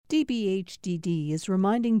DBHDD is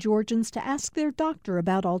reminding Georgians to ask their doctor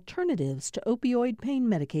about alternatives to opioid pain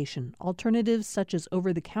medication. Alternatives such as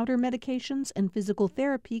over-the-counter medications and physical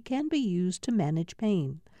therapy can be used to manage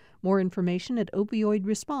pain. More information at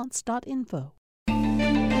opioidresponse.info.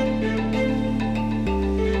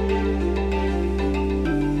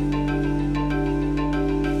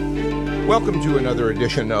 Welcome to another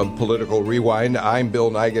edition of Political Rewind. I'm Bill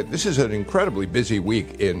Nigut. This is an incredibly busy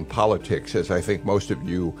week in politics, as I think most of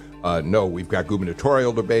you know. We've got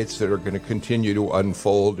gubernatorial debates that are going to continue to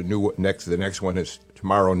unfold. The next one is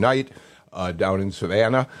tomorrow night down in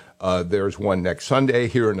Savannah. There's one next Sunday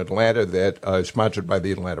here in Atlanta that is sponsored by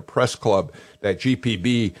the Atlanta Press Club that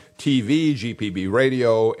GPB TV, GPB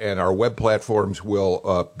Radio, and our web platforms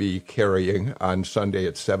will be carrying on Sunday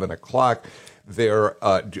at 7 o'clock.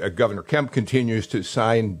 Governor Kemp continues to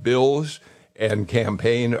sign bills and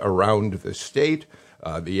campaign around the state.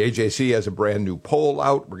 The AJC has a brand new poll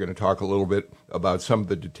out. We're going to talk a little bit about some of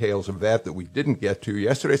the details of that we didn't get to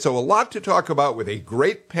yesterday. So a lot to talk about with a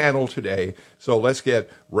great panel today. So let's get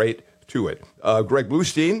right to it. Greg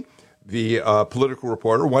Bluestein, the political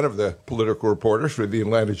reporter, one of the political reporters for the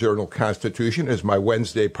Atlanta Journal-Constitution, is my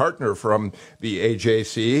Wednesday partner from the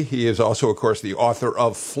AJC. He is also, of course, the author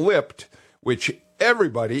of Flipped, which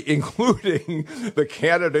everybody, including the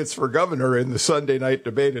candidates for governor in the Sunday night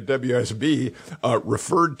debate at WSB,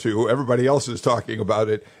 referred to. Everybody else is talking about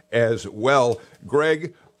it as well.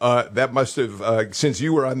 Greg, that must have, since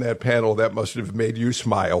you were on that panel, that must have made you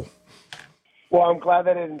smile. Well, I'm glad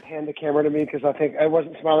they didn't hand the camera to me because I think I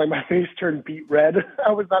wasn't smiling. My face turned beet red.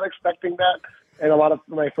 I was not expecting that. And a lot of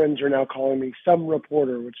my friends are now calling me some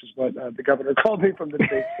reporter, which is what the governor called me from the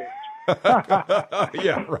debate stage.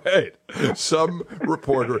 Yeah, right. Some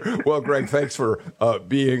reporter. Well, Greg, thanks for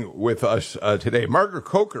being with us today. Margaret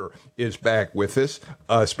Coker is back with us.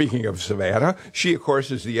 Speaking of Savannah, she, of course,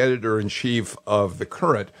 is the editor-in-chief of The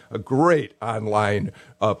Current, a great online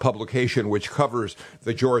publication which covers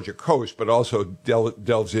the Georgia coast, but also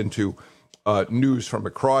delves into news from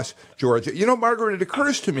across Georgia. You know, Margaret, it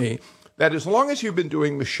occurs to me that as long as you've been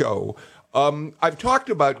doing the show, I've talked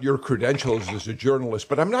about your credentials as a journalist,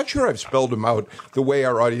 but I'm not sure I've spelled them out the way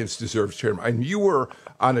our audience deserves to hear. And you were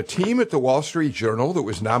on a team at the Wall Street Journal that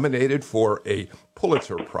was nominated for a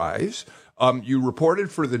Pulitzer Prize. You reported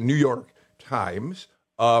for the New York Times.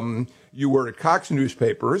 You were at Cox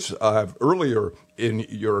Newspapers earlier in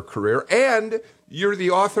your career, and you're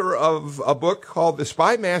the author of a book called The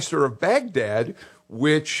Spy Master of Baghdad,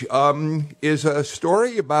 which is a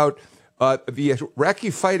story about the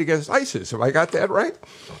Iraqi fight against ISIS. Have I got that right?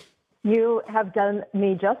 You have done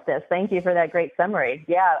me justice. Thank you for that great summary.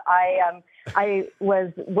 Yeah, I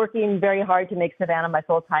was working very hard to make Savannah my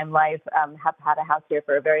full-time life. Have had a house here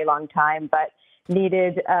for a very long time, but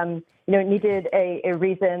needed a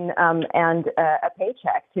reason and a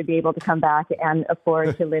paycheck to be able to come back and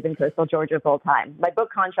afford to live in coastal Georgia full-time. My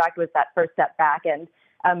book contract was that first step back, and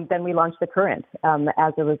then we launched The Current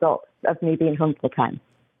as a result of me being home full-time.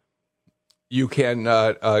 You can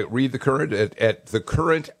read The Current at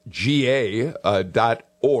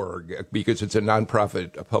thecurrentga.org because it's a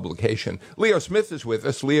nonprofit publication. Leo Smith is with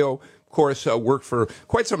us. Leo, of course, worked for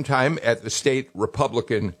quite some time at the state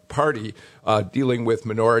Republican Party dealing with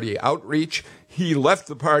minority outreach. He left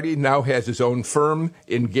the party, now has his own firm,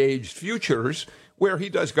 Engaged Futures, where he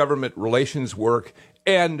does government relations work.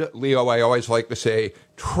 And Leo, I always like to say,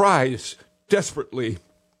 tries desperately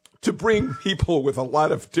to bring people with a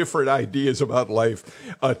lot of different ideas about life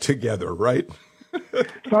together, right?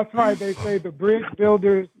 That's right. They say the bridge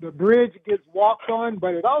gets walked on,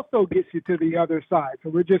 but it also gets you to the other side.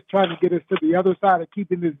 So we're just trying to get us to the other side of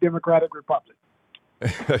keeping this democratic republic.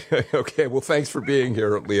 Okay, well, thanks for being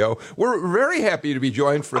here, Leo. We're very happy to be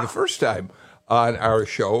joined for the first time on our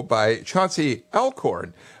show by Chauncey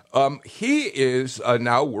Alcorn. He is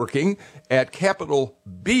now working at Capital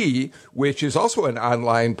B, which is also an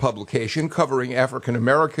online publication covering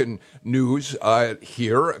African-American news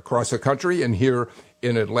here across the country and here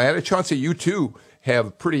in Atlanta. Chauncey, you too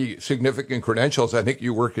have pretty significant credentials. I think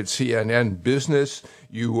you worked at CNN Business.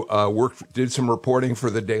 You did some reporting for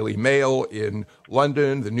the Daily Mail in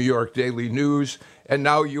London, the New York Daily News, and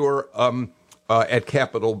now you're at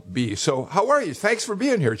Capital B. So how are you? Thanks for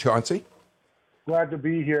being here, Chauncey. Glad to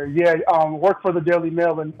be here. Yeah, worked for the Daily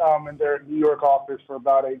Mail in their New York office for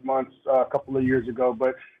about 8 months a couple of years ago,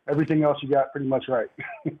 but everything else you got pretty much right.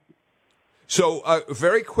 So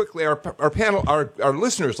very quickly, our panel, our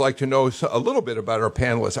listeners like to know a little bit about our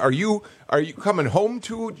panelists. Are you coming home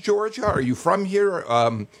to Georgia? Are you from here?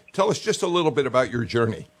 Tell us just a little bit about your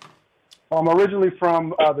journey. I'm originally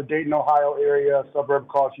from the Dayton, Ohio area, a suburb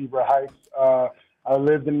called Heber Heights. I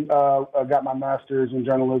lived in, got my master's in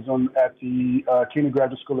journalism at the Kennedy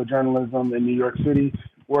Graduate School of Journalism in New York City.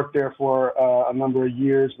 Worked there for a number of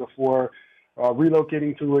years before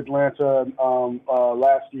relocating to Atlanta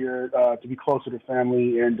last year to be closer to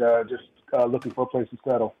family and just looking for a place to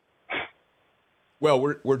settle. Well,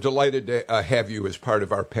 we're delighted to have you as part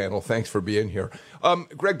of our panel. Thanks for being here.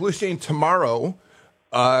 Greg Bluestein, tomorrow,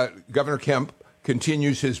 Governor Kemp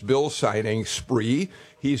continues his bill signing spree.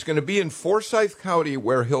 He's going to be in Forsyth County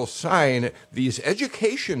where he'll sign these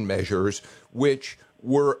education measures, which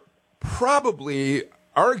were probably,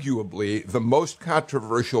 arguably, the most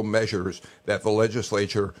controversial measures that the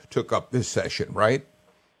legislature took up this session, right?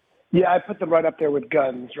 Yeah, I put them right up there with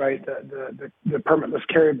guns, right? The permitless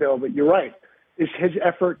carry bill, but you're right. It's his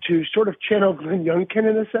effort to sort of channel Glenn Youngkin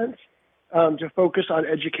in a sense, to focus on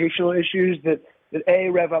educational issues that A,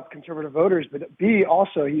 rev up conservative voters, but B,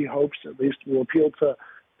 also he hopes at least will appeal to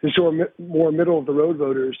sort of more middle-of-the-road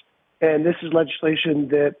voters. And this is legislation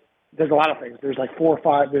that there's a lot of things. There's like 4 or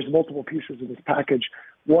 5. There's multiple pieces of this package.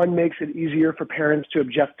 One makes it easier for parents to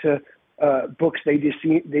object to books they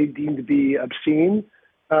deem to be obscene.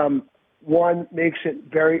 One makes it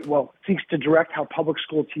seeks to direct how public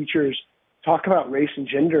school teachers talk about race and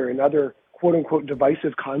gender and other quote-unquote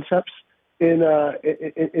divisive concepts in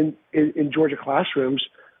Georgia classrooms.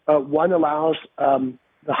 One allows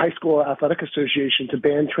the High School Athletic Association to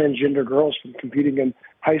ban transgender girls from competing in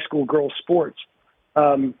high school girls' sports.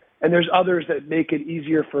 And there's others that make it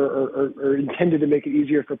easier or intended to make it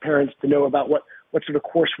easier for parents to know about what sort of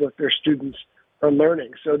coursework their students are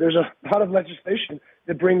learning. So there's a lot of legislation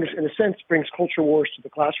that brings culture wars to the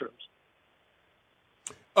classrooms.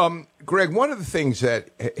 Greg, one of the things that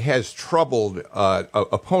has troubled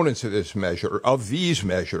opponents of these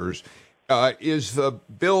measures, is the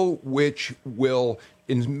bill which will,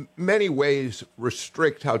 in many ways,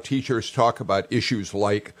 restrict how teachers talk about issues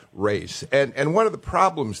like race. And one of the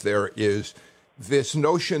problems there is this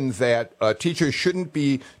notion that teachers shouldn't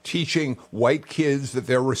be teaching white kids that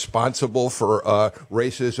they're responsible for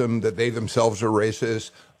racism, that they themselves are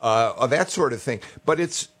racist, that sort of thing. But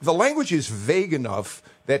the language is vague enough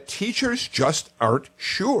that teachers just aren't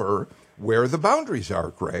sure where the boundaries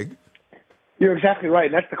are, Greg. You're exactly right.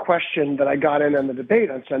 And that's the question that I got in on the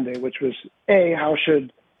debate on Sunday, which was, A, how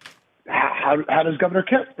does Governor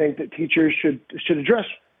Kemp think that teachers should address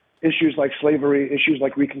issues like slavery, issues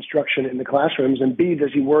like Reconstruction in the classrooms? And B,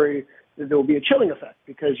 does he worry that there will be a chilling effect?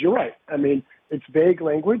 Because you're right. I mean, it's vague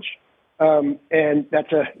language, and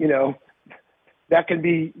that's that can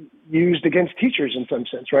be used against teachers in some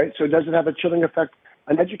sense, right? So does it have a chilling effect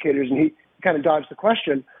on educators? And he kind of dodged the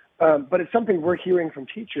question. But it's something we're hearing from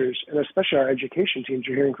teachers, and especially our education teams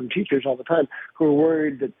are hearing from teachers all the time, who are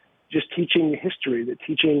worried that just teaching history, that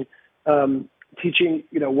teaching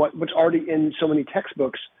what's already in so many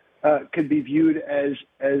textbooks could be viewed as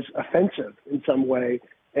offensive in some way,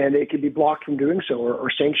 and it could be blocked from doing so,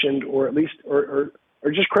 or sanctioned, or at least or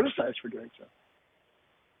just criticized for doing so.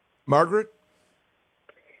 Margaret?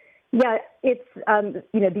 Yeah, it's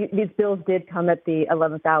these bills did come at the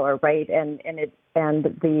 11th hour, right? And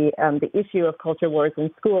the issue of culture wars in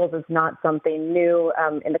schools is not something new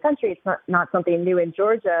in the country. It's not something new in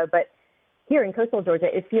Georgia, but here in coastal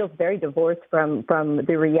Georgia, it feels very divorced from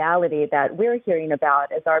the reality that we're hearing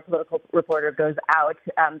about as our political reporter goes out,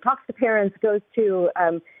 talks to parents, goes to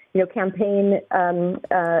campaign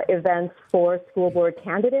events for school board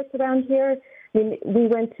candidates around here. I mean, we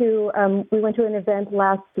went to an event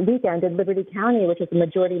last weekend in Liberty County, which is a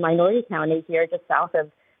majority minority county here just south of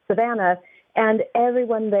Savannah, and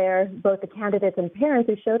everyone there, both the candidates and parents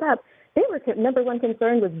who showed up, they were number one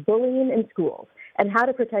concern was bullying in schools and how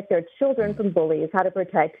to protect their children from bullies, how to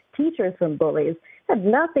protect teachers from bullies. It had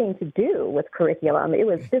nothing to do with curriculum. It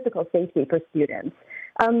was physical safety for students.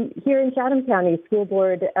 Here in Chatham County, school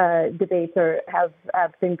board debates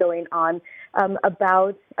have been going on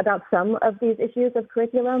about some of these issues of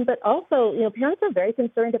curriculum, but also, parents are very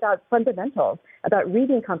concerned about fundamentals, about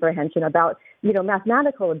reading comprehension, about,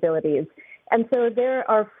 mathematical abilities. And so there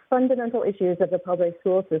are fundamental issues of the public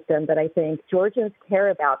school system that I think Georgians care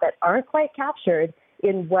about that aren't quite captured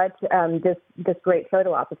in what this great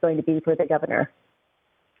photo op is going to be for the governor.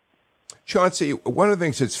 Chauncey, one of the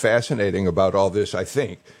things that's fascinating about all this, I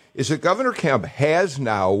think, is that Governor Kemp has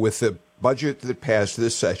now, with the budget that passed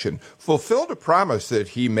this session, fulfilled a promise that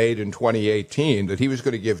he made in 2018 that he was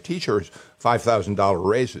going to give teachers $5,000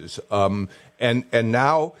 raises. And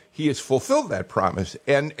now he has fulfilled that promise.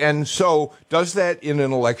 And so does that in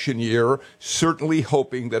an election year, certainly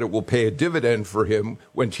hoping that it will pay a dividend for him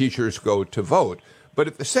when teachers go to vote. But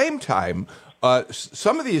at the same time,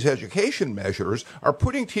 some of these education measures are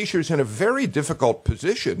putting teachers in a very difficult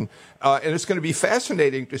position, and it's going to be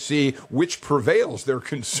fascinating to see which prevails. Their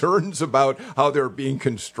concerns about how they're being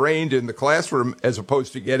constrained in the classroom as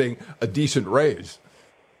opposed to getting a decent raise.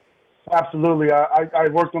 Absolutely. I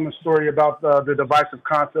worked on the story about the divisive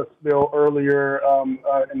concepts bill earlier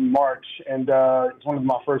in March, and it's one of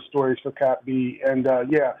my first stories for Cap B. And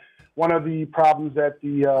one of the problems at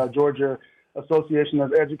the Georgia Association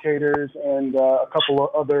of Educators and a couple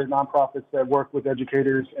of other nonprofits that work with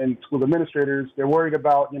educators and school administrators, they're worried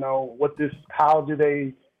about, how do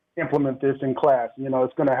they implement this in class?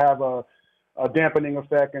 It's going to have a dampening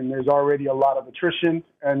effect, and there's already a lot of attrition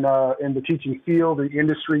and in the teaching field, the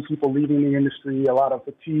industry, people leaving the industry, a lot of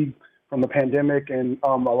fatigue from the pandemic, and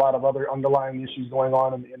a lot of other underlying issues going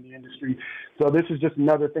on in the industry. So this is just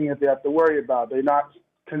another thing that they have to worry about. They're not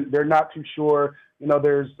too sure.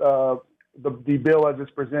 There's the bill as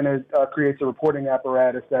it's presented creates a reporting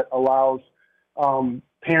apparatus that allows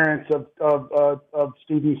parents of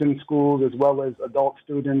students in schools, as well as adult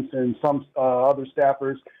students and some other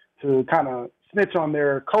staffers, to kind of snitch on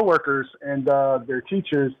their coworkers and their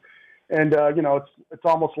teachers. And, it's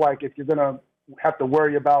almost like if you're going to have to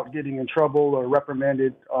worry about getting in trouble or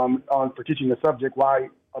reprimanded for teaching the subject, why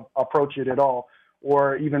approach it at all?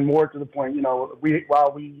 Or even more to the point, it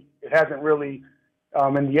hasn't really,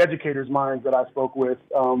 in the educators' minds that I spoke with,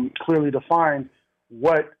 clearly defined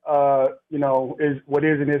what, is what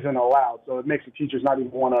is and isn't allowed. So it makes the teachers not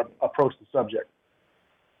even want to approach the subject.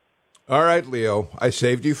 All right, Leo, I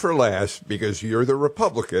saved you for last because you're the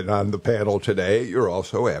Republican on the panel today. You're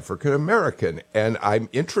also African-American, and I'm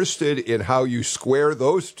interested in how you square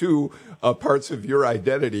those two parts of your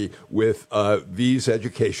identity with these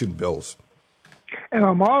education bills. And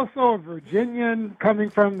I'm also a Virginian, coming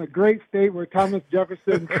from the great state where Thomas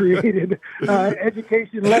Jefferson created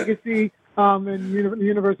education legacy and the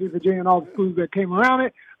University of Virginia and all the schools that came around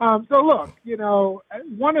it. So look,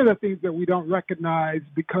 one of the things that we don't recognize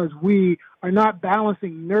because we are not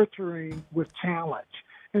balancing nurturing with challenge.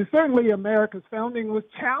 And certainly America's founding was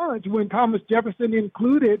challenged when Thomas Jefferson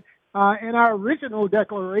included in our original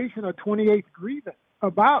Declaration of 28th grievance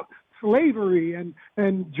about slavery, and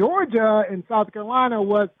Georgia and South Carolina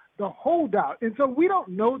was the holdout. And so we don't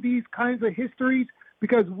know these kinds of histories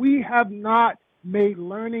because we have not made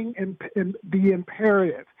learning the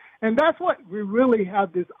imperative. And that's what we really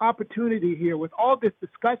have this opportunity here with all this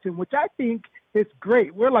discussion, which I think is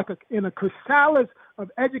great. We're like in a chrysalis of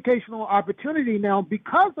educational opportunity now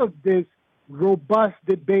because of this robust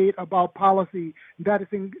debate about policy that is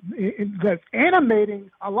that's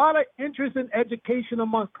animating a lot of interest in education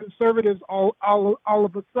amongst conservatives all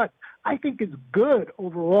of a sudden. I think it's good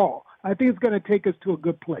overall. I think it's going to take us to a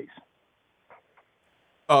good place.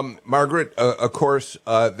 Margaret, of course,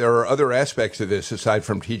 there are other aspects of this aside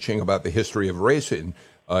from teaching about the history of race in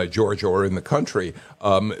Georgia or in the country.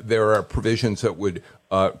 There are provisions that would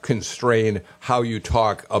constrain how you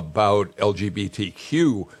talk about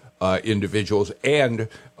LGBTQ individuals. And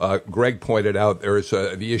Greg pointed out there's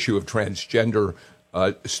the issue of transgender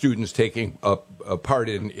students taking a part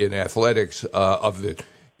in athletics according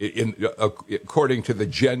to the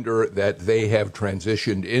gender that they have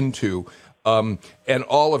transitioned into. And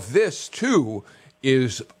all of this, too,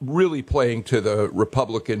 is really playing to the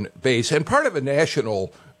Republican base and part of a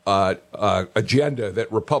national agenda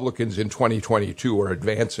that Republicans in 2022 are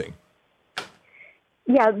advancing.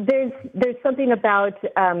 Yeah, there's something about,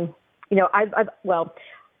 I'm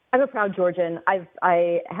a proud Georgian.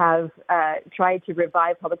 I have tried to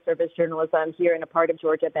revive public service journalism here in a part of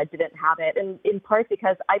Georgia that didn't have it, and in part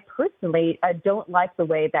because I personally don't like the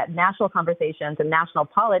way that national conversations and national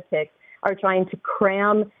politics are trying to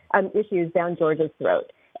cram issues down Georgia's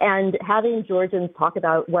throat. And having Georgians talk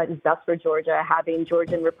about what is best for Georgia, having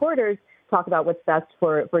Georgian reporters talk about what's best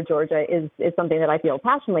for Georgia is something that I feel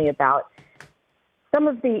passionately about. Some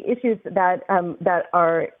of the issues that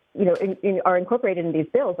are are incorporated in these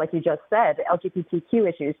bills, like you just said, LGBTQ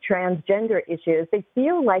issues, transgender issues, they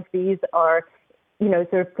feel like these are,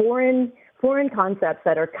 sort of foreign concepts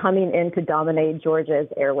that are coming in to dominate Georgia's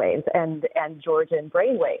airwaves and Georgian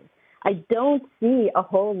brainwaves. I don't see a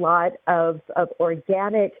whole lot of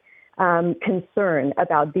organic concern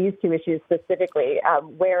about these two issues specifically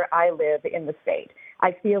where I live in the state.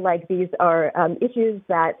 I feel like these are issues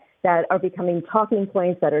that are becoming talking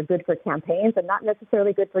points that are good for campaigns and not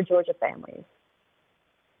necessarily good for Georgia families.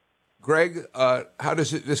 Greg, how does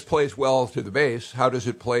this plays well to the base? How does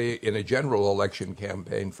it play in a general election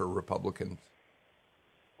campaign for Republicans?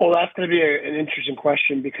 Well, that's going to be an interesting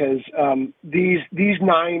question because these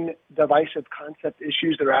 9 divisive concept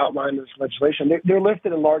issues that are outlined in this legislation, they're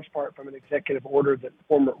lifted in large part from an executive order that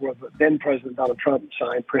then President Donald Trump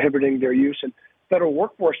signed, prohibiting their use in federal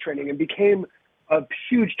workforce training, and became a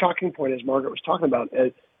huge talking point, as Margaret was talking about,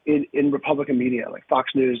 in Republican media like Fox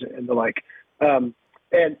News and the like. And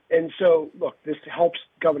so, look, this helps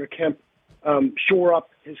Governor Kemp shore up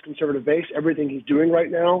his conservative base. Everything he's doing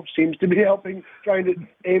right now seems to be helping, trying to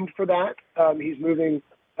aim for that. He's moving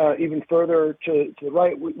even further to the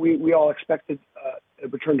right. We all expected a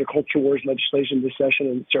return to culture wars legislation this session,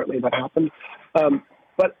 and certainly that happened.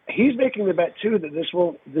 But he's making the bet too that this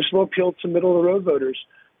will appeal to middle of the road voters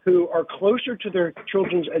who are closer to their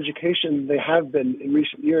children's education than they have been in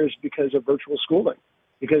recent years because of virtual schooling.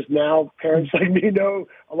 Because now parents like me know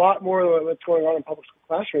a lot more of what's going on in public school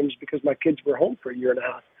classrooms because my kids were home for a year and a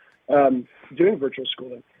half doing virtual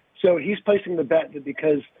schooling. So he's placing the bet that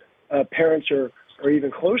because parents are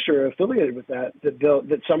even closer affiliated with that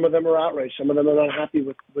some of them are outraged, some of them are not happy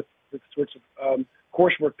with the sorts of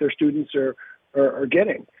coursework their students are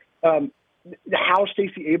getting. How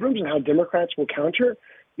Stacey Abrams and how Democrats will counter,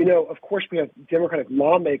 of course we have Democratic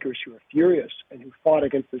lawmakers who are furious and who fought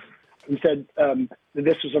against this and said that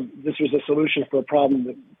this was a solution for a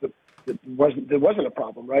problem that wasn't a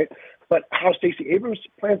problem, right? But how Stacey Abrams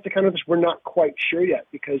plans to counter this, we're not quite sure yet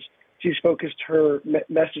because she's focused her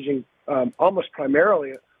messaging almost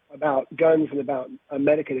primarily about guns and about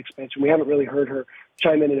Medicaid expansion. We haven't really heard her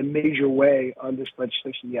chime in a major way on this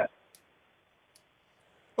legislation yet.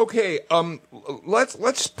 Okay,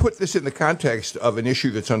 let's put this in the context of an issue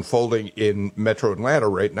that's unfolding in Metro Atlanta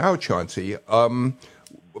right now, Chauncey.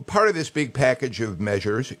 Part of this big package of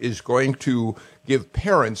measures is going to give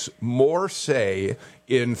parents more say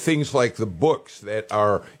in things like the books that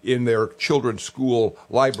are in their children's school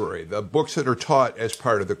library, the books that are taught as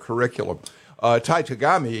part of the curriculum. Ty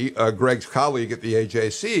Tagami, Greg's colleague at the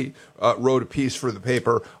AJC, wrote a piece for the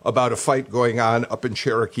paper about a fight going on up in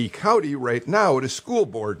Cherokee County right now at a school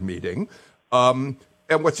board meeting.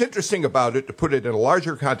 And what's interesting about it, to put it in a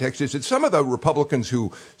larger context, is that some of the Republicans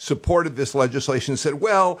who supported this legislation said,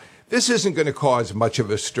 well, this isn't going to cause much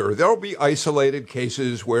of a stir. There will be isolated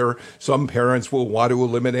cases where some parents will want to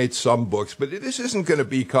eliminate some books, but this isn't going to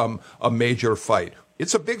become a major fight.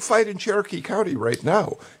 It's a big fight in Cherokee County right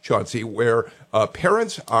now, Chauncey, where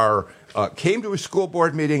parents came to a school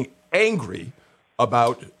board meeting angry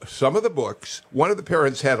about some of the books. One of the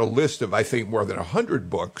parents had a list of, I think, more than 100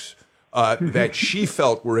 books that she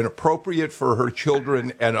felt were inappropriate for her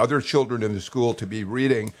children and other children in the school to be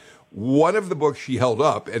reading. One of the books she held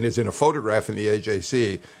up, and is in a photograph in the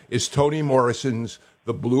AJC, is Toni Morrison's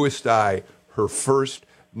The Bluest Eye, her first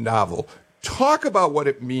novel. Talk about what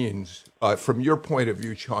it means from your point of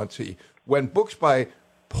view, Chauncey, when books by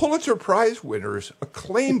Pulitzer Prize winners,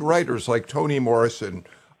 acclaimed writers like Toni Morrison,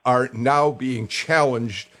 are now being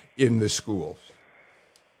challenged in the schools.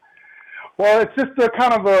 Well, it's just a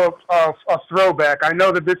kind of a throwback. I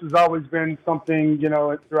know that this has always been something,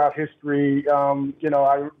 throughout history. There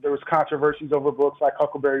was controversies over books like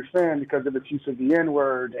Huckleberry Finn because of its use of the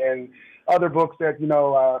N-word, and other books that,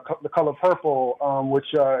 The Color Purple,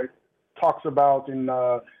 which talks about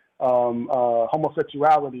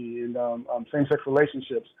homosexuality and same-sex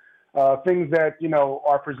relationships. Things that,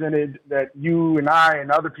 are presented that you and I and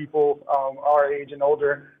other people our age and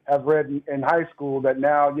older have read in high school that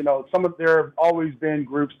now, there have always been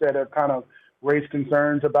groups that have kind of raised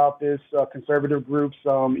concerns about this, conservative groups,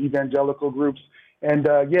 evangelical groups. And,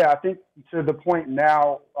 I think to the point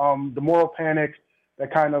now, the moral panic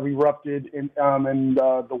that kind of erupted in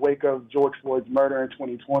the wake of George Floyd's murder in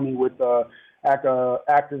 2020 with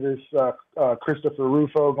activist Christopher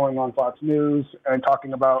Rufo going on Fox News and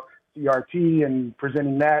talking about CRT and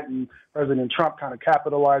presenting that, and President Trump kind of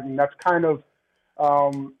capitalizing. That's kind of,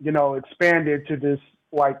 expanded to this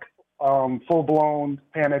full-blown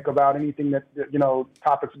panic about anything that,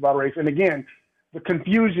 topics about race. And again, the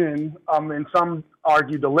confusion, and some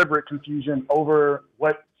argue deliberate confusion over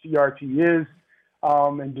what CRT is,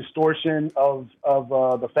 and distortion of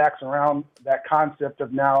the facts around that concept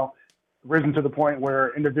have now risen to the point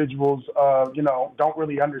where individuals, don't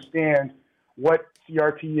really understand what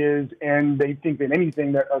CRT is, and they think that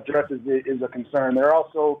anything that addresses it is a concern. There are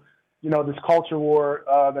also, this culture war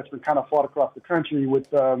that's been kind of fought across the country with,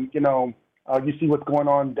 you see what's going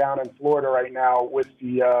on down in Florida right now with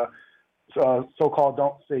the so-called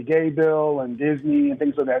Don't Say Gay bill and Disney and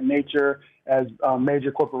things of that nature, as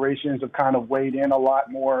major corporations have kind of weighed in a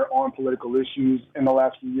lot more on political issues in the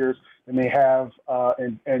last few years than they have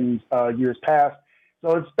in years past.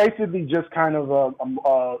 So it's basically just kind of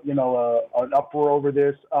an uproar over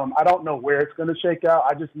this. I don't know where it's going to shake out.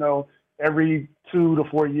 I just know every 2 to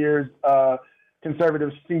 4 years,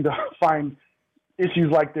 conservatives seem to find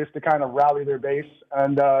issues like this to kind of rally their base,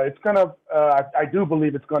 and it's going to. I do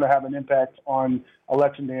believe it's going to have an impact on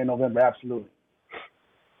Election Day in November. Absolutely.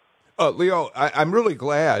 Leo, I'm really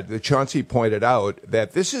glad that Chauncey pointed out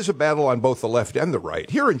that this is a battle on both the left and the right.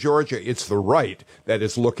 Here in Georgia, it's the right that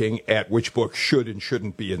is looking at which books should and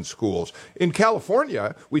shouldn't be in schools. In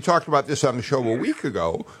California, we talked about this on the show a week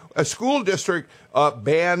ago. A school district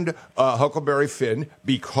banned Huckleberry Finn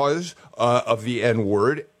because of the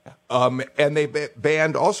N-word. And they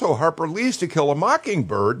banned also Harper Lee's To Kill a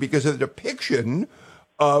Mockingbird because of the depiction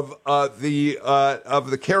of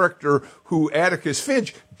the character who Atticus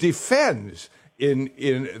Finch defends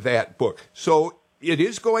in that book. So it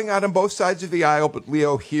is going on both sides of the aisle, but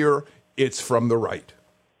Leo, here it's from the right.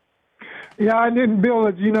 Yeah, and then, Bill,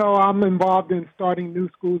 as you know, I'm involved in starting new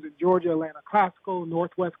schools in Georgia, Atlanta Classical,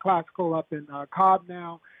 Northwest Classical up in Cobb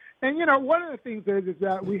now. And, you know, one of the things is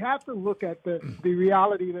that we have to look at the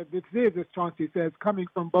reality that this is, as Chauncey says, coming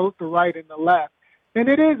from both the right and the left. And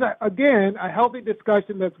it is, again, a healthy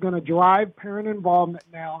discussion that's going to drive parent involvement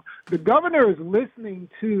now. The governor is listening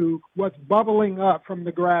to what's bubbling up from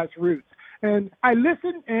the grassroots. And I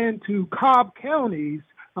listened into Cobb County's,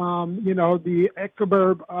 the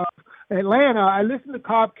suburb of Atlanta. I listened to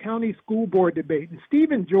Cobb County School Board debate. And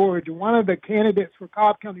Stephen George, one of the candidates for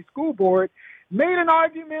Cobb County School Board, made an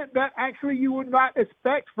argument that actually you would not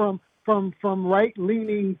expect from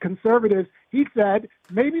right-leaning conservatives. He said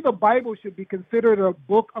maybe the Bible should be considered a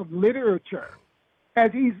book of literature,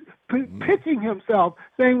 as he's pitching himself,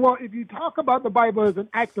 saying, well, if you talk about the Bible as an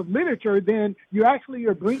act of literature, then you actually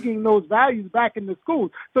are bringing those values back into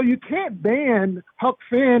schools. So you can't ban Huck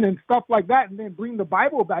Finn and stuff like that and then bring the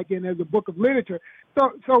Bible back in as a book of literature.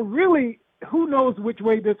 So really, who knows which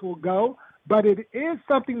way this will go? But it is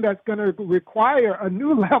something that's going to require a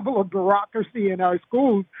new level of bureaucracy in our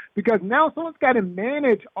schools, because now someone's got to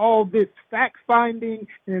manage all this fact-finding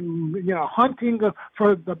and, hunting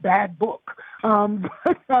for the bad book.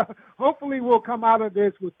 But hopefully we'll come out of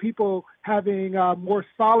this with people having a more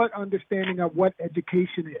solid understanding of what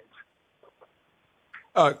education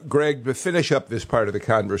is. Greg, to finish up this part of the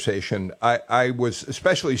conversation, I was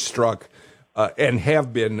especially struck and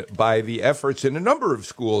have been by the efforts in a number of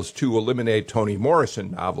schools to eliminate Toni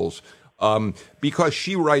Morrison novels because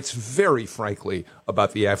she writes very frankly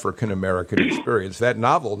about the African-American experience. That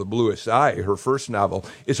novel, The Bluest Eye, her first novel,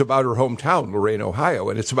 is about her hometown, Lorain, Ohio,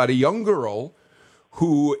 and it's about a young girl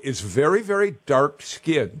who is very, very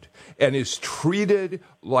dark-skinned and is treated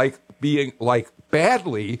like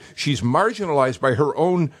badly. She's marginalized by her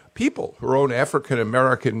own people, her own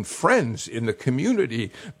African-American friends in the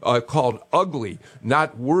community, called ugly,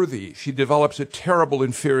 not worthy. She develops a terrible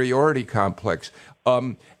inferiority complex.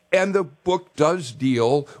 And the book does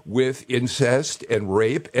deal with incest and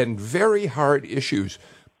rape and very hard issues.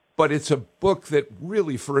 But it's a book that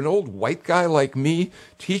really, for an old white guy like me,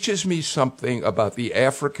 teaches me something about the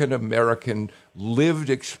African-American lived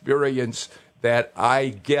experience that I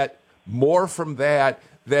get more from that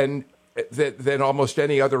than almost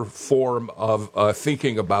any other form of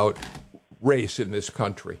thinking about race in this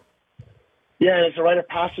country. Yeah, and it's a rite of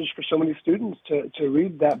passage for so many students to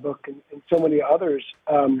read that book and so many others.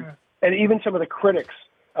 And even some of the critics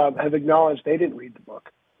have acknowledged they didn't read the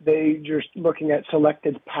book. They just looking at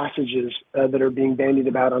selected passages that are being bandied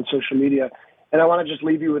about on social media. And I want to just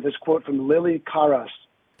leave you with this quote from Lily Karas,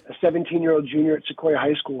 a 17-year-old junior at Sequoia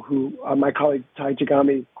High School, who my colleague Ty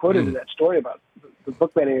Jagami quoted in that story about the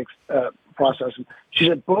book banning process. She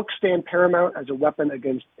said, books stand paramount as a weapon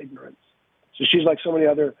against ignorance. So she's like so many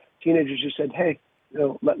other teenagers who said, hey,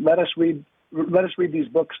 let us read these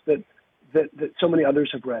books that so many others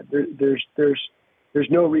have read. There's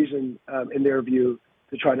no reason in their view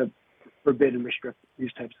to try to forbid and restrict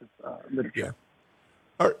these types of literature.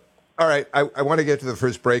 Yeah. All right. I want to get to the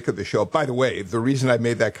first break of the show. By the way, the reason I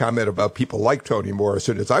made that comment about people like Toni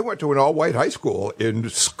Morrison is I went to an all-white high school in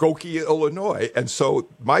Skokie, Illinois. And so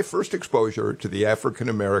my first exposure to the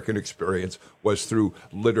African-American experience was through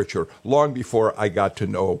literature, long before I got to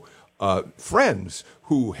know friends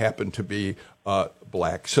who happened to be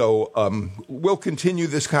black. So we'll continue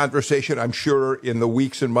this conversation, I'm sure, in the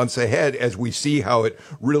weeks and months ahead as we see how it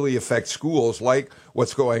really affects schools, like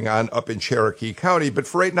what's going on up in Cherokee County. But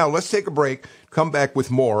for right now, let's take a break, come back with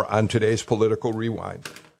more on today's Political Rewind.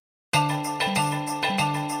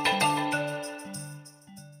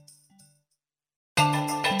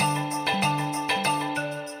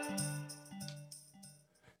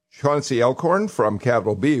 Chauncey Elkhorn from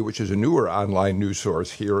Capital B, which is a newer online news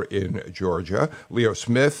source here in Georgia. Leo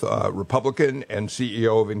Smith, Republican and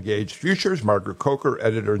CEO of Engaged Futures. Margaret Coker,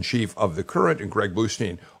 editor-in-chief of The Current, and Greg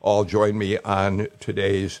Bluestein all join me on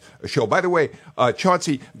today's show. By the way,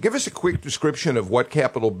 Chauncey, give us a quick description of what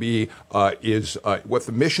Capital B is, what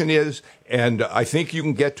the mission is, and I think you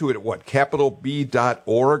can get to it at what,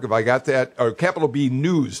 capitalb.org, if I got that, or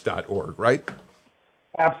capitalbnews.org, right?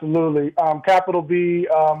 Absolutely. Capital B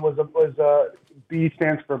B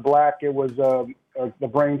stands for Black. It was the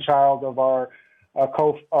brainchild of our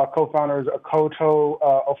co-founders Akoto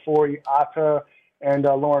Ofori-Atta and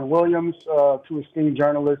Lauren Williams, two esteemed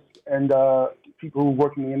journalists and people who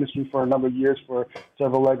worked in the industry for a number of years for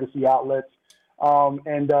several legacy outlets.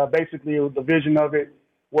 Basically, the vision of it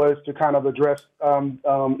was to kind of address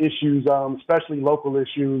issues, especially local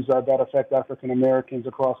issues that affect African Americans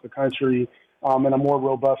across the country in a more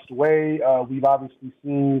robust way. We've obviously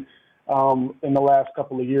seen in the last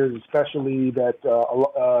couple of years, especially that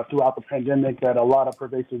throughout the pandemic, that a lot of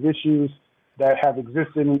pervasive issues that have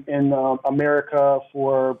existed in America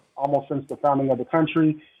for almost since the founding of the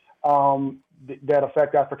country that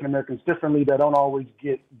affect African Americans differently, that don't always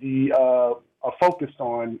get the focused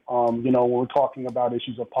on, when we're talking about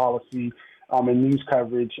issues of policy and news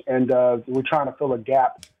coverage. And we're trying to fill a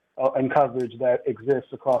gap and coverage that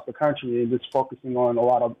exists across the country, and just focusing on a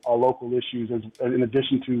lot of local issues in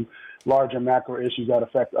addition to larger macro issues that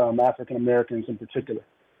affect African Americans in particular.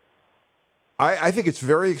 I think it's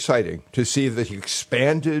very exciting to see the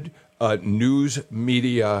expanded news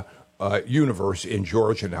media universe in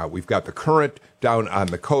Georgia now. We've got The Current down on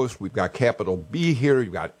the coast. We've got Capital B here.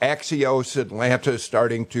 You've got Axios Atlanta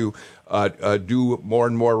starting to do more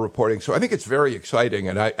and more reporting. So I think it's very exciting.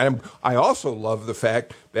 And I also love the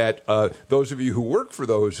fact that those of you who work for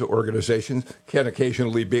those organizations can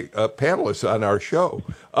occasionally be panelists on our show.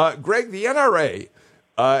 Greg, the NRA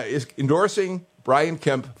is endorsing Brian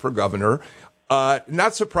Kemp for governor.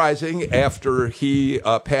 Not surprising after he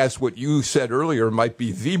passed what you said earlier might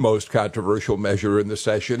be the most controversial measure in the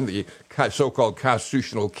session, the so-called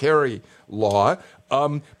constitutional carry law.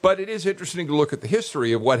 But it is interesting to look at the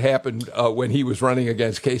history of what happened when he was running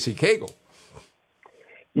against Casey Cagle.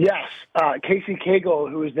 Yes. Casey Cagle,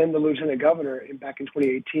 who was then the lieutenant governor back in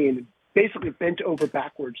 2018, basically bent over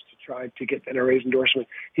backwards to try to get the NRA's endorsement.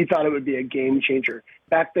 He thought it would be a game changer.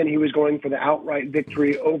 Back then, he was going for the outright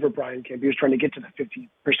victory over Brian Kemp. He was trying to get to the 50%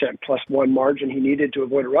 plus one margin he needed to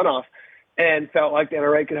avoid a runoff, and felt like the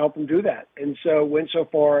NRA could help him do that. And so went so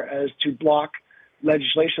far as to block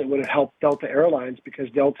legislation that would have helped Delta Airlines, because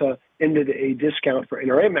Delta ended a discount for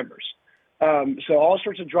NRA members. So all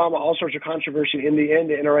sorts of drama, all sorts of controversy. In the end,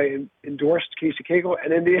 the NRA endorsed Casey Cagle,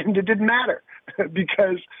 and in the end, it didn't matter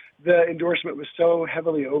because the endorsement was so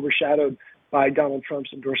heavily overshadowed by Donald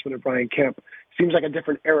Trump's endorsement of Brian Kemp. Seems like a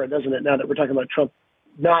different era, doesn't it, now that we're talking about Trump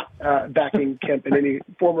not backing Kemp in any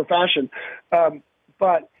form or fashion.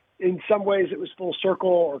 But in some ways, it was full circle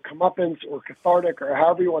or comeuppance or cathartic or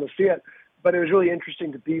however you want to see it. But it was really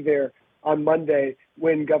interesting to be there on Monday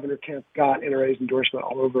when Governor Kemp got NRA's endorsement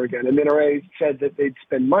all over again. And the NRA said that they'd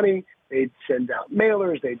spend money, they'd send out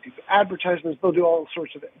mailers, they'd do advertisements, they'll do all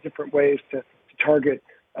sorts of different ways to target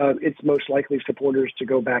its most likely supporters to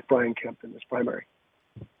go back Brian Kemp in this primary.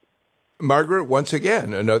 Margaret, once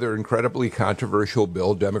again, another incredibly controversial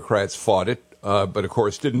bill. Democrats fought it, but of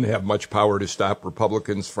course didn't have much power to stop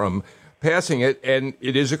Republicans from passing it. And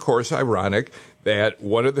it is, of course, ironic that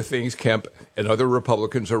one of the things Kemp and other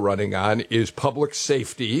Republicans are running on is public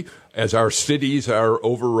safety, as our cities are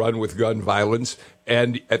overrun with gun violence,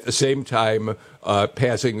 and at the same time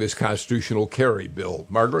passing this constitutional carry bill.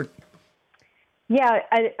 Margaret? Yeah,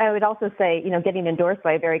 I would also say, getting endorsed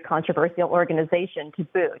by a very controversial organization to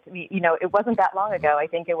boot. I mean, it wasn't that long ago. I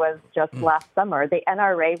think it was just last summer. The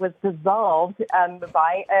NRA was dissolved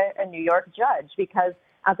by a New York judge because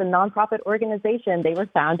as a nonprofit organization, they were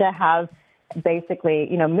found to have basically,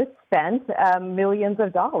 misspent millions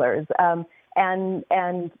of dollars and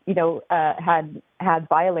had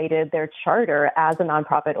violated their charter as a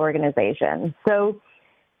nonprofit organization. So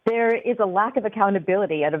there is a lack of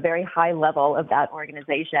accountability at a very high level of that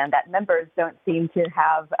organization that members don't seem to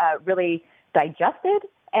have really digested.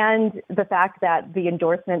 And the fact that the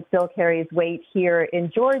endorsement still carries weight here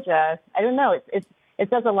in Georgia, I don't know, it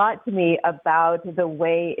says a lot to me about the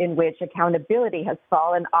way in which accountability has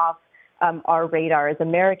fallen off our radar as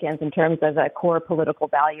Americans in terms of a core political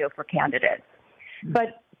value for candidates.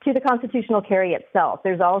 But to the constitutional carry itself,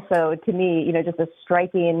 there's also, to me, just a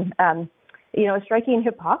striking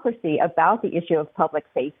hypocrisy about the issue of public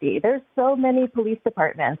safety. There's so many police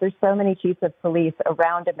departments, there's so many chiefs of police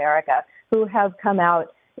around America who have come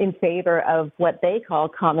out, in favor of what they call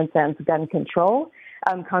common sense gun control.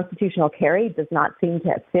 Constitutional carry does not seem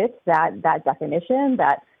to fit that definition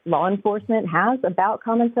that law enforcement has about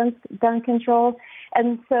common sense gun control.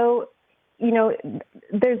 And so,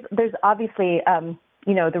 there's obviously,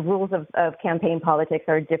 the rules of campaign politics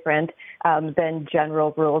are different than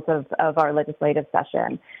general rules of our legislative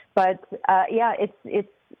session. But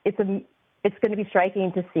it's going to be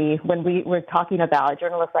striking to see when we're talking about,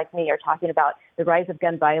 journalists like me are talking about the rise of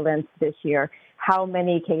gun violence this year, how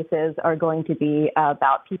many cases are going to be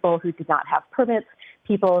about people who did not have permits,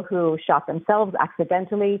 people who shot themselves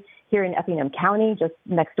accidentally. Here in Effingham County, just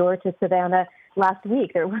next door to Savannah, last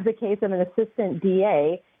week there was a case of an assistant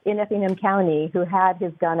DA in Effingham County who had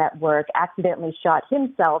his gun at work, accidentally shot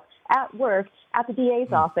himself at work at the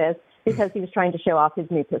DA's office because he was trying to show off his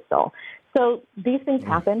new pistol. So these things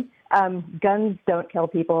happen. Guns don't kill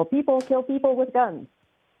people. People kill people with guns.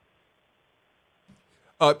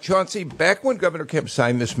 Chauncey, back when Governor Kemp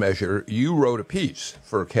signed this measure, you wrote a piece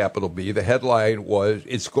for Capital B. The headline was,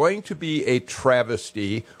 "It's going to be a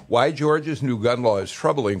travesty. Why Georgia's new gun law is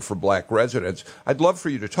troubling for black residents." I'd love for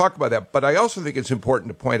you to talk about that, but I also think it's important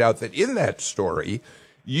to point out that in that story,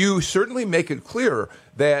 you certainly make it clear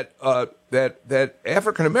that that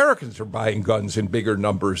African Americans are buying guns in bigger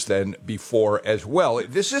numbers than before as well.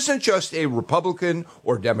 This isn't just a Republican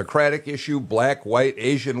or Democratic issue, black, white,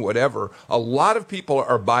 Asian, whatever. A lot of people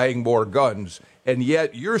are buying more guns, and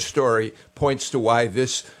yet your story points to why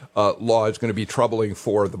this law is going to be troubling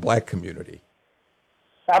for the black community.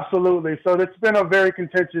 Absolutely. So it's been a very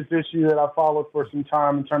contentious issue that I've followed for some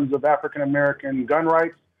time in terms of African American gun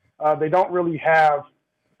rights. They don't really have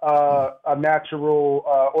a natural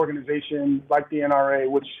organization like the NRA,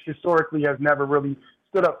 which historically has never really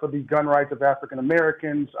stood up for the gun rights of African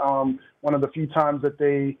Americans. One of the few times that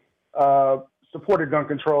they supported gun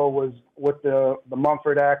control was with the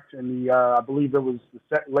Mumford Act in the, I believe it was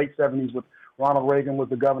the late 70s with Ronald Reagan was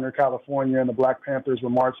the governor of California, and the Black Panthers were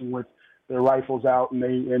marching with their rifles out, and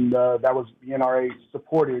that was the NRA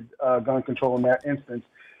supported gun control in that instance.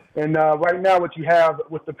 And right now, what you have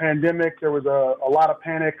with the pandemic, there was a lot of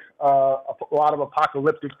panic, a lot of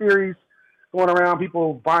apocalyptic theories going around,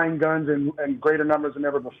 people buying guns in greater numbers than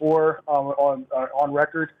ever before on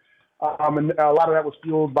record. And a lot of that was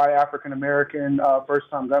fueled by African American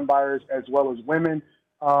first-time gun buyers as well as women.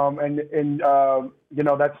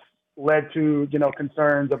 That's led to,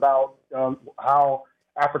 concerns about how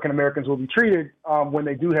African Americans will be treated when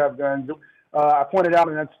they do have guns. I pointed out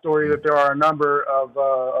in that story that there are a number of,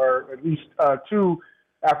 or at least two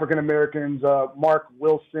African Americans, Mark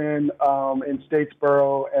Wilson in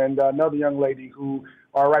Statesboro, and another young lady who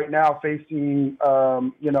are right now facing,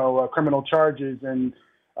 criminal charges and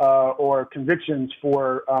or convictions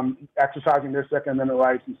for exercising their Second Amendment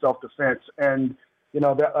rights in self-defense. And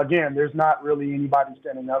again, there's not really anybody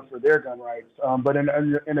standing up for their gun rights. But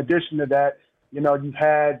in addition to that, you've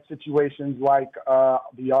had situations like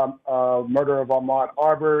the murder of Ahmaud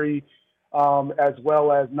Arbery, as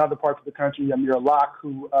well as in other parts of the country, Amir Locke,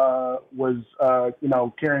 who was,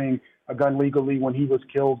 carrying a gun legally when he was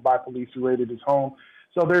killed by police who raided his home.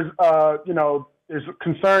 So there's a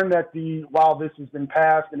concern that while this has been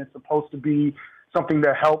passed and it's supposed to be something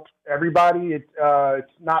that helps everybody,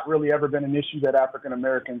 it's not really ever been an issue that African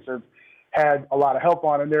Americans have had a lot of help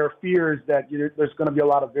on. And there are fears that there's going to be a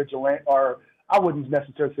lot of vigilante, or I wouldn't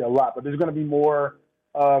necessarily say a lot, but there's going to be more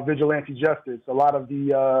vigilante justice. A lot of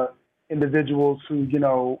the individuals who,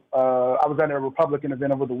 I was at a Republican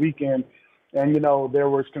event over the weekend, and, there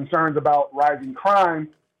was concerns about rising crime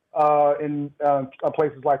in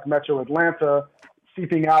places like Metro Atlanta,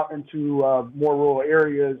 seeping out into more rural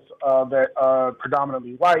areas that are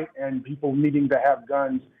predominantly white, and people needing to have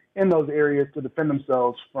guns in those areas to defend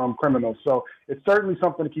themselves from criminals. So it's certainly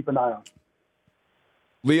something to keep an eye on.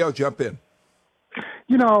 Leo, jump in.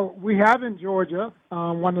 We have in Georgia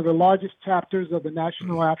one of the largest chapters of the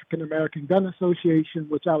National African American Gun Association,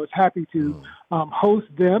 which I was happy to host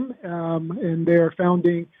them in their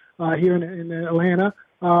founding here in Atlanta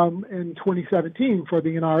in 2017 for the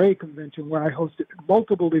NRA convention, where I hosted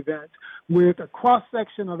multiple events with a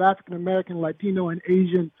cross-section of African American, Latino, and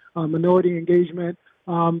Asian minority engagement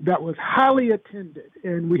that was highly attended.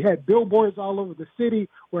 And we had billboards all over the city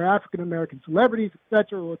where African-American celebrities, et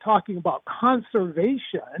cetera, were talking about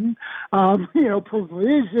conservation,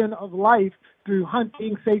 provision of life through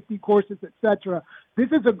hunting, safety courses, et cetera. This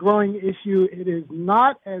is a growing issue. It is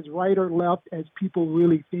not as right or left as people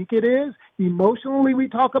really think it is. Emotionally, we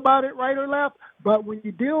talk about it right or left, but when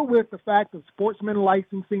you deal with the fact of sportsman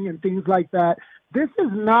licensing and things like that, this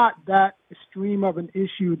is not that extreme of an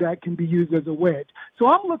issue that can be used as a wedge. So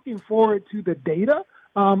I'm looking forward to the data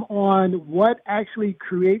on what actually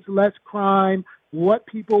creates less crime, what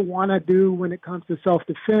people want to do when it comes to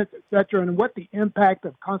self-defense, et cetera, and what the impact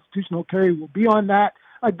of constitutional carry will be on that.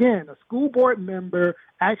 Again, a school board member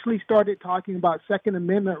actually started talking about Second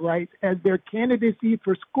Amendment rights as their candidacy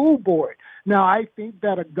for school board. Now, I think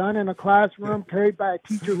that a gun in a classroom carried by a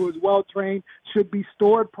teacher who is well-trained should be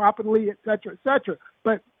stored properly, et cetera, et cetera.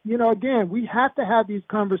 But, again, we have to have these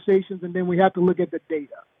conversations, and then we have to look at the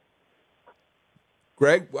data.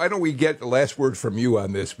 Greg, why don't we get the last word from you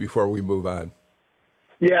on this before we move on?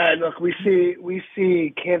 Yeah, look, we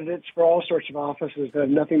see candidates for all sorts of offices that have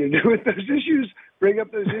nothing to do with those issues bring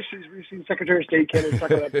up those issues. We've seen Secretary of State candidates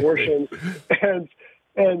talk about abortion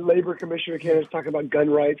and labor commissioner candidates talking about gun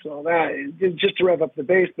rights and all that, just to rev up the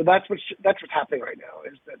base. But that's what's happening right now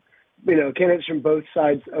is that candidates from both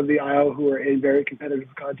sides of the aisle who are in very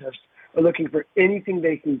competitive contests are looking for anything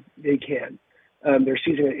they can. They're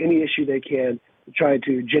seizing on any issue they can to try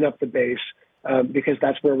to gin up the base because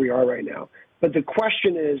that's where we are right now. But the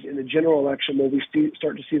question is, in the general election, will we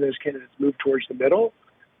start to see those candidates move towards the middle?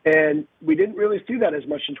 And we didn't really see that as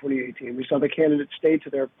much in 2018. We saw the candidates stay to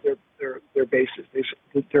their bases,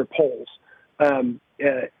 their polls. And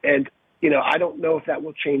I don't know if that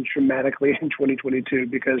will change dramatically in 2022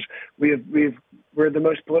 because we're the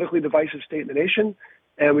most politically divisive state in the nation,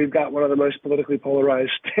 and we've got one of the most politically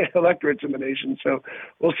polarized electorates in the nation. So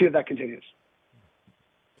we'll see if that continues.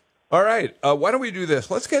 All right. Why don't we do this?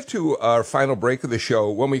 Let's get to our final break of the show.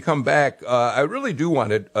 When we come back, I really do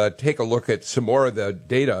want to take a look at some more of the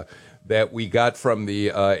data that we got from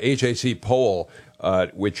the AJC poll,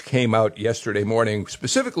 which came out yesterday morning,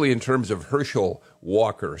 specifically in terms of Herschel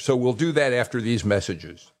Walker. So we'll do that after these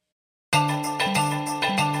messages.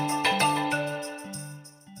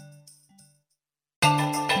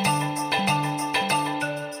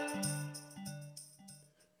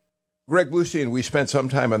 Greg Bluestein, we spent some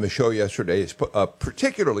time on the show yesterday,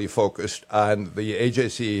 particularly focused on the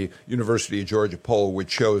AJC University of Georgia poll,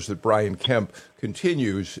 which shows that Brian Kemp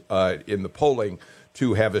continues in the polling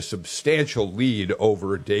to have a substantial lead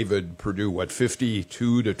over David Perdue,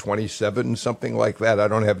 52 to 27, something like that. I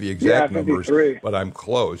don't have the exact numbers, but I'm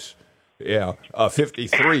close. Yeah,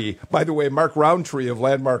 53. By the way, Mark Roundtree of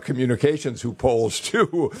Landmark Communications, who polls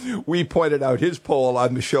too, we pointed out his poll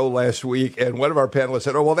on the show last week, and one of our panelists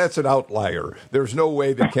said, oh, well, that's an outlier. There's no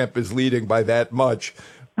way that Kemp is leading by that much.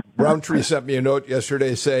 Roundtree sent me a note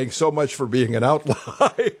yesterday saying, so much for being an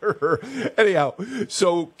outlier. Anyhow,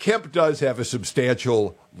 so Kemp does have a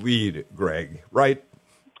substantial lead, Greg, right?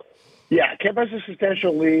 Yeah, Kemp has a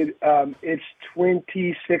substantial lead. It's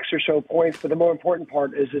 26 or so points, but the more important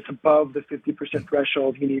part is it's above the 50%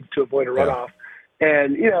 threshold he needs to avoid a runoff. Yeah.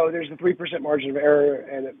 And, there's a 3% margin of error,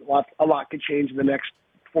 and a lot could change in the next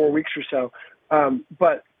 4 weeks or so.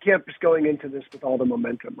 But Kemp is going into this with all the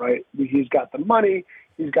momentum, right? He's got the money,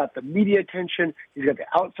 he's got the media attention, he's got the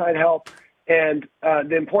outside help. And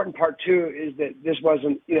the important part, too, is that this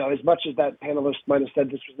wasn't, as much as that panelist might have said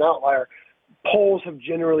this was an outlier, polls have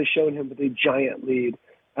generally shown him with a giant lead,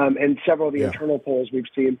 and several of the internal polls we've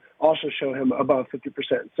seen also show him above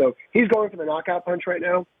 50%. So he's going for the knockout punch right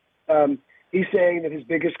now. He's saying that his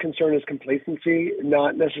biggest concern is complacency,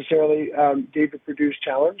 not necessarily David Perdue's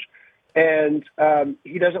challenge. And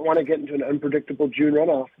he doesn't want to get into an unpredictable June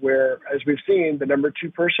runoff where, as we've seen, the number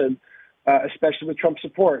two person, especially with Trump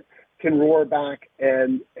support, can roar back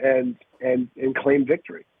and claim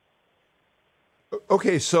victory.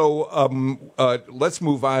 Okay, so let's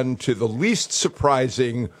move on to the least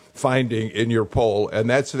surprising finding in your poll, and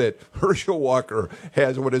that's that Herschel Walker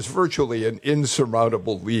has what is virtually an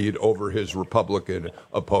insurmountable lead over his Republican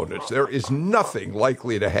opponents. There is nothing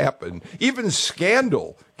likely to happen, even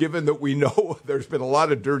scandal, given that we know there's been a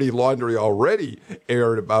lot of dirty laundry already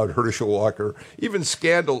aired about Herschel Walker. Even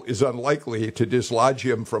scandal is unlikely to dislodge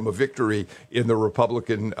him from a victory in the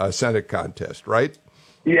Republican Senate contest, right?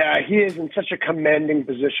 Yeah, he is in such a commanding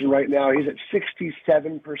position right now. He's at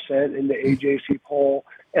 67% in the AJC poll.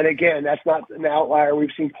 And again, that's not an outlier.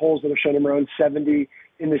 We've seen polls that have shown him around 70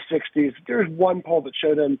 in the 60s. There's one poll that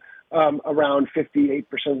showed him around 58%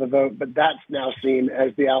 of the vote, but that's now seen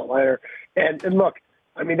as the outlier. And look,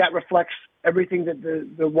 I mean, that reflects everything that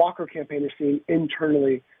the Walker campaign is seeing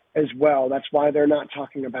internally as well. That's why they're not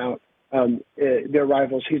talking about their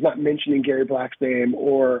rivals. He's not mentioning Gary Black's name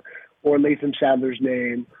or Latham Sadler's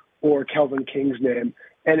name, or Kelvin King's name.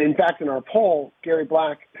 And in fact, in our poll, Gary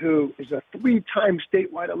Black, who is a 3-time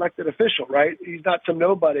statewide elected official, right? He's not some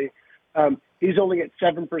nobody. He's only at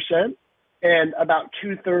 7%, and about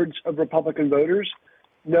 2/3 of Republican voters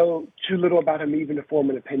know too little about him even to form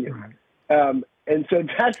an opinion. And so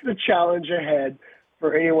that's the challenge ahead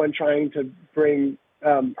for anyone trying to bring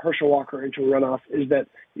Herschel Walker into a runoff is that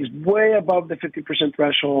he's way above the 50%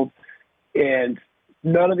 threshold, and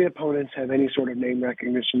none of the opponents have any sort of name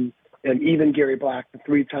recognition. And even Gary Black, the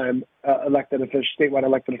three-time statewide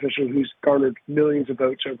elected official who's garnered millions of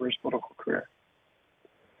votes over his political career.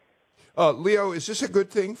 Leo, is this a good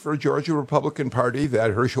thing for Georgia Republican Party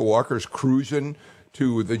that Herschel Walker's cruising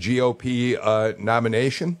to the GOP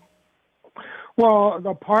nomination? Well,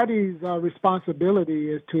 the party's responsibility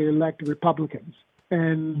is to elect Republicans,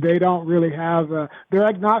 and they don't really have they're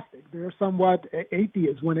agnostic. They're somewhat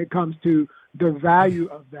atheist when it comes to the value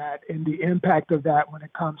of that and the impact of that when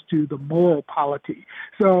it comes to the moral polity.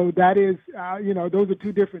 So that is, those are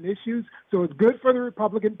two different issues. So it's good for the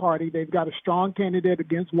Republican Party. They've got a strong candidate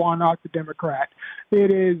against Warnock, the Democrat.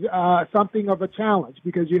 It is something of a challenge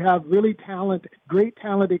because you have really great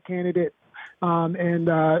talented candidates. And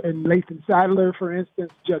Lathan Sadler, for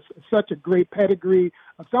instance, just such a great pedigree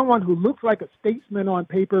of someone who looks like a statesman on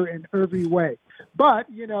paper in every way.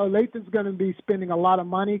 But, Lathan's going to be spending a lot of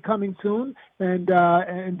money coming soon and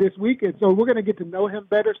this weekend. So we're going to get to know him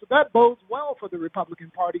better. So that bodes well for the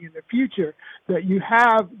Republican Party in the future that you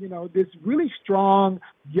have, this really strong,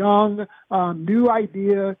 young, new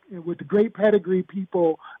idea with great pedigree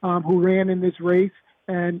people who ran in this race.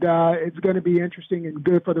 And it's going to be interesting and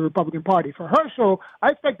good for the Republican Party. For Herschel, I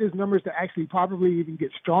expect his numbers to actually probably even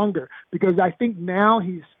get stronger because I think now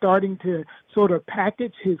he's starting to sort of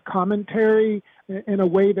package his commentary in a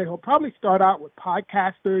way that he'll probably start out with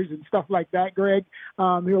podcasters and stuff like that, Greg.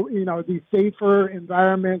 He'll, these safer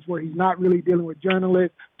environments where he's not really dealing with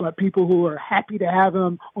journalists, but people who are happy to have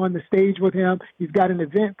him on the stage with him. He's got an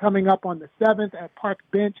event coming up on the 7th at Park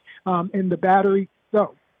Bench in the Battery.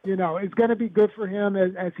 So, it's going to be good for him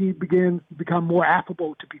as he begins to become more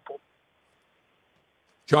affable to people.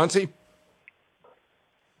 Chauncey?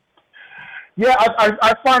 Yeah,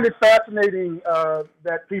 I find it fascinating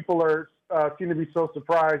that people seem to be so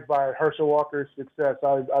surprised by Herschel Walker's success.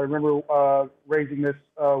 I remember raising this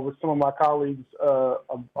with some of my colleagues,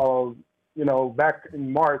 back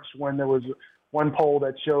in March when there was one poll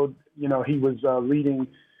that showed, he was leading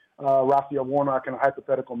Raphael Warnock in a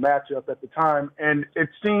hypothetical matchup at the time. And it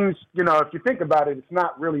seems, if you think about it, it's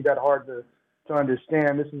not really that hard to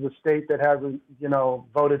understand. This is a state that hasn't,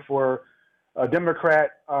 voted for a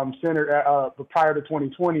Democrat senator prior to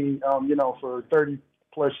 2020, for 30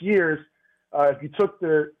 plus years. If you took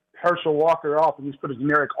the Herschel Walker off and just put a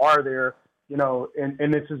generic R there,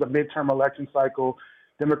 and this is a midterm election cycle,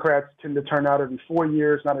 Democrats tend to turn out every 4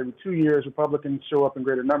 years, not every 2 years. Republicans show up in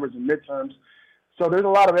greater numbers in midterms. So there's a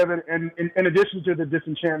lot of evidence, and in addition to the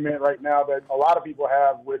disenchantment right now that a lot of people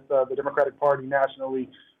have with the Democratic Party nationally,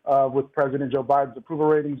 with President Joe Biden's approval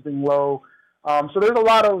ratings being low. So there's a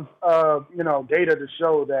lot of, data to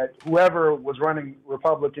show that whoever was running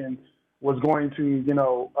Republican was going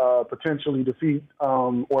to, potentially defeat,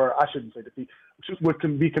 or I shouldn't say defeat,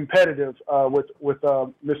 would be competitive with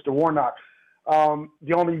Mr. Warnock.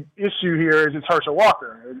 The only issue here is it's Herschel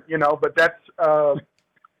Walker, but that's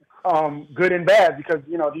good and bad because,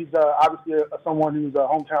 he's obviously someone who's a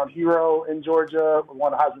hometown hero in Georgia,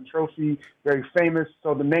 won a Heisman Trophy, very famous.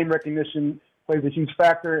 So the name recognition plays a huge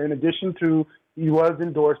factor in addition to he was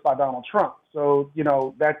endorsed by Donald Trump. So,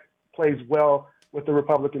 that plays well with the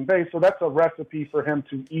Republican base. So that's a recipe for him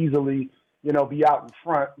to easily, be out in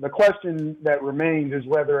front. The question that remains is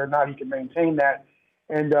whether or not he can maintain that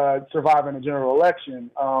and survive in a general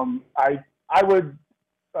election. I would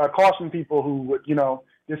caution people who would,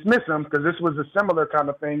 dismiss him because this was a similar kind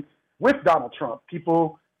of thing with Donald Trump.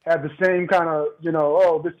 People had the same kind of,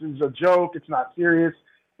 this is a joke, it's not serious.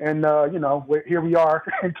 And, here we are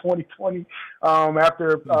in 2020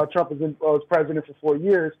 after Trump was president for 4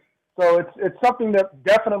 years. So it's something that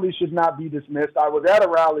definitely should not be dismissed. I was at a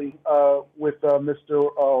rally with Mr.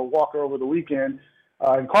 Walker over the weekend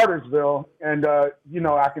in Cartersville, and,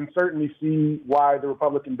 I can certainly see why the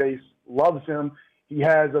Republican base loves him. He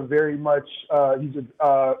has a very much, he's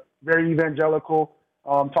very evangelical,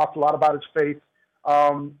 talks a lot about his faith,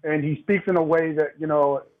 and he speaks in a way that,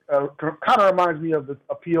 kind of reminds me of the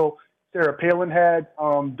appeal Sarah Palin had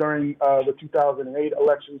during the 2008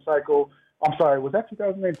 election cycle. I'm sorry, was that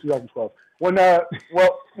 2008 or 2012? When,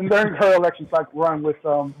 during her election cycle run with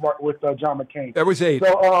John McCain. That was 8.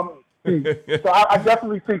 So, so I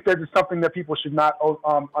definitely think that it's something that people should not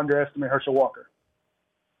underestimate Herschel Walker.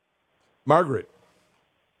 Margaret.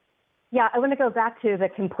 Yeah, I want to go back to the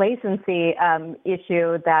complacency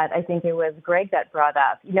issue that I think it was Greg that brought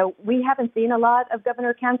up. We haven't seen a lot of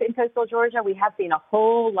Governor Kemp in coastal Georgia. We have seen a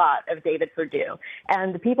whole lot of David Perdue.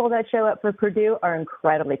 And the people that show up for Perdue are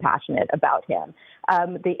incredibly passionate about him.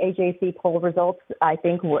 The AJC poll results, I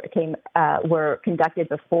think, were conducted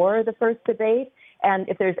before the first debate. And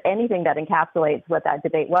if there's anything that encapsulates what that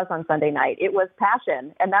debate was on Sunday night, it was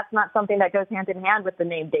passion. And that's not something that goes hand in hand with the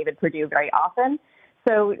name David Perdue very often.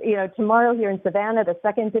 So, tomorrow here in Savannah, the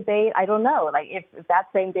second debate, I don't know, if that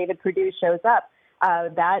same David Perdue shows up,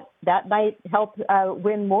 that might help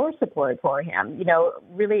win more support for him.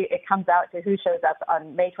 Really, it comes out to who shows up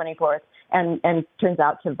on May 24th and turns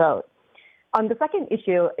out to vote. On the second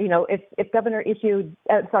issue, if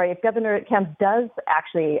Governor Kemp does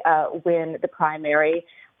actually win the primary,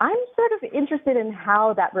 I'm sort of interested in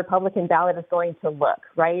how that Republican ballot is going to look,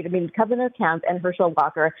 right? I mean, Governor Kemp and Herschel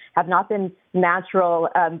Walker have not been natural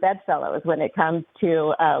bedfellows when it comes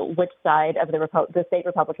to which side of the state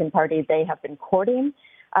Republican Party they have been courting.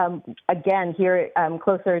 Again, here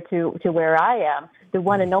closer to where I am, the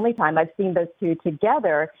one and only time I've seen those two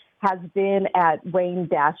together has been at Wayne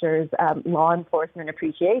Dasher's law enforcement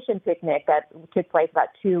appreciation picnic that took place about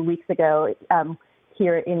 2 weeks ago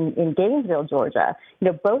here in Gainesville, Georgia.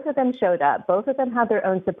 Both of them showed up. Both of them had their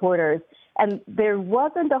own supporters. And there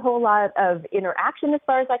wasn't a whole lot of interaction, as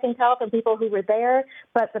far as I can tell, from people who were there.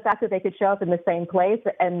 But the fact that they could show up in the same place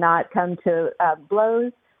and not come to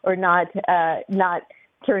blows or not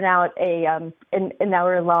turn out an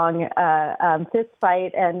hour-long fist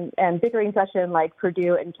fight and bickering session like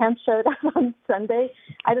Perdue and Kemp showed up on Sunday.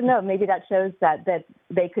 I don't know. Maybe that shows that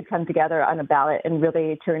they could come together on a ballot and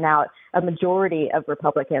really turn out a majority of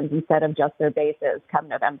Republicans instead of just their bases come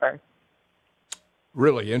November.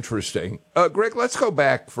 Really interesting. Greg, let's go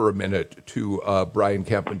back for a minute to Brian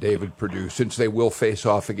Kemp and David Perdue, since they will face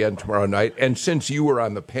off again tomorrow night, and since you were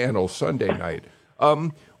on the panel Sunday night.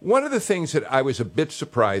 One of the things that I was a bit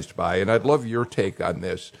surprised by, and I'd love your take on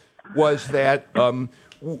this, was that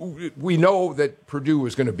we know that Perdue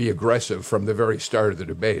was going to be aggressive from the very start of the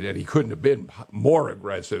debate, and he couldn't have been more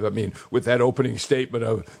aggressive. I mean, with that opening statement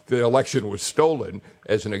of the election was stolen,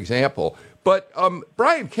 as an example. But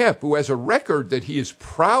Brian Kemp, who has a record that he is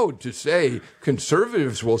proud to say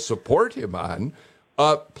conservatives will support him on,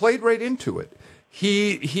 played right into it.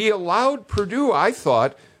 He allowed Perdue, I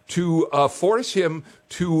thought, to force him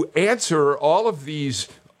to answer all of these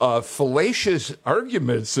fallacious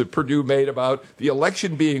arguments that Perdue made about the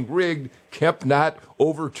election being rigged, Kemp not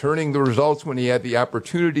overturning the results when he had the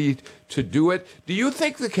opportunity to do it. Do you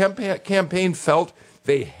think the Kemp campaign felt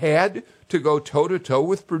they had to go toe-to-toe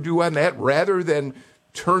with Perdue on that rather than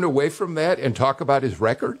turn away from that and talk about his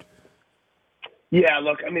record? Yeah,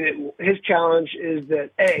 look, I mean, his challenge is that,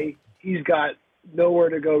 A, he's got nowhere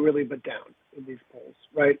to go really but down in these polls,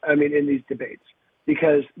 right? I mean, in these debates,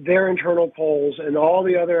 because their internal polls and all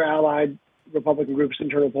the other allied Republican groups'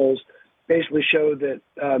 internal polls basically show that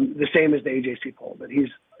the same as the AJC poll, that he's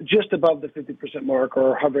just above the 50% mark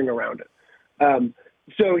or hovering around it.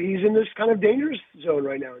 So he's in this kind of dangerous zone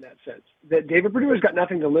right now in that sense, that David Perdue has got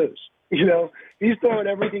nothing to lose. He's throwing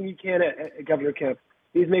everything he can at Governor Kemp.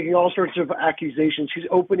 He's making all sorts of accusations. He's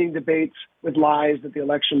opening debates with lies that the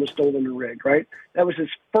election was stolen and rigged, right? That was his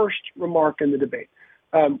first remark in the debate.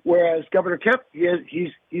 Whereas Governor Kemp,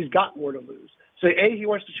 he's got more to lose. So A, he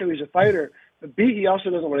wants to show he's a fighter, but B, he also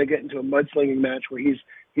doesn't want to get into a mudslinging match where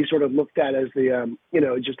he's sort of looked at as the,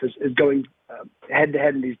 just as going head to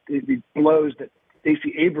head in these blows that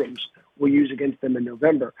Stacey Abrams will use against them in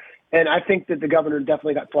November. And I think that the governor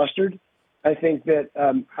definitely got flustered. I think that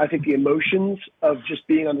the emotions of just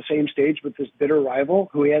being on the same stage with this bitter rival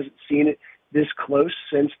who he hasn't seen it this close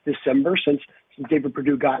since December, since David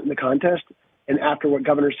Perdue got in the contest, and after what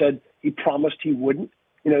governor said he promised he wouldn't.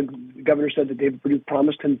 The governor said that David Perdue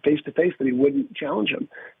promised him face to face that he wouldn't challenge him.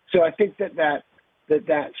 So I think that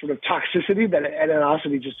sort of toxicity, that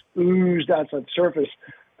animosity, just oozed out on the surface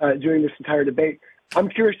during this entire debate. I'm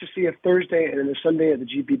curious to see if Thursday and then Sunday at the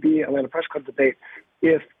GPB Atlanta Press Club debate,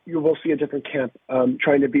 if you will see a different Kemp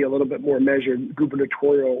trying to be a little bit more measured,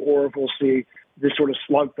 gubernatorial, or if we'll see this sort of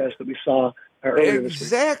slugfest that we saw earlier this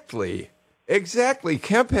week. Exactly.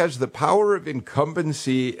 Kemp has the power of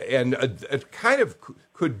incumbency and it kind of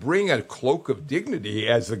could bring a cloak of dignity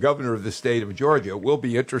as the governor of the state of Georgia. It will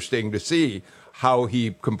be interesting to see how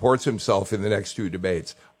he comports himself in the next two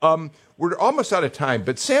debates. We're almost out of time,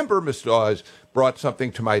 but Sam Burmistaw brought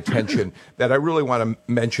something to my attention that I really want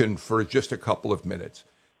to mention for just a couple of minutes.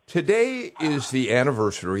 Today is the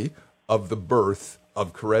anniversary of the birth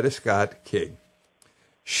of Coretta Scott King.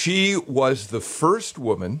 She was the first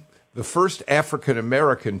woman the first African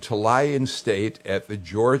American to lie in state at the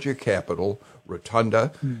Georgia Capitol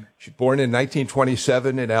Rotunda. She was born in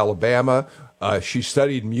 1927 in Alabama. She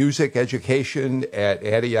studied music education at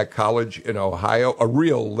Antioch College in Ohio, a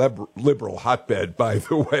real liberal hotbed, by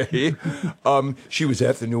the way. She was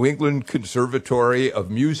at the New England Conservatory of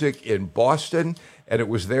Music in Boston, and it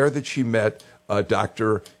was there that she met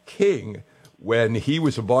Dr. King when he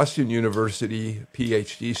was a Boston University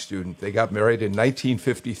PhD student. They got married in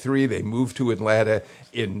 1953. They moved to Atlanta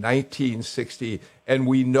in 1960. And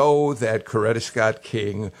we know that Coretta Scott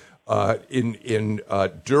King,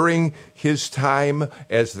 during his time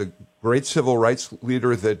as the great civil rights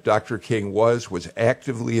leader that Dr. King was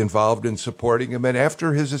actively involved in supporting him. And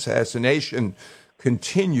after his assassination,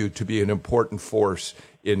 continued to be an important force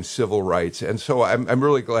in civil rights. And so I'm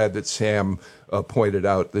really glad that Sam pointed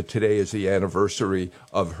out that today is the anniversary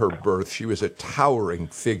of her birth. She was a towering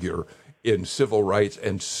figure in civil rights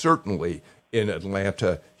and certainly in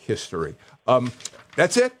Atlanta history.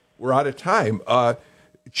 That's it. We're out of time.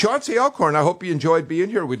 Chauncey Alcorn, I hope you enjoyed being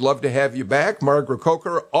here. We'd love to have you back. Margaret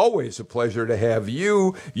Coker, always a pleasure to have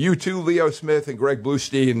you. You too, Leo Smith and Greg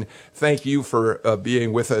Bluestein. Thank you for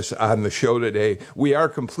being with us on the show today. We are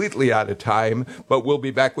completely out of time, but we'll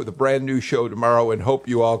be back with a brand new show tomorrow and hope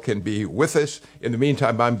you all can be with us. In the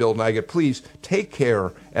meantime, I'm Bill Nigut. Please take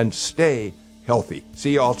care and stay healthy.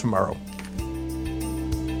 See you all tomorrow.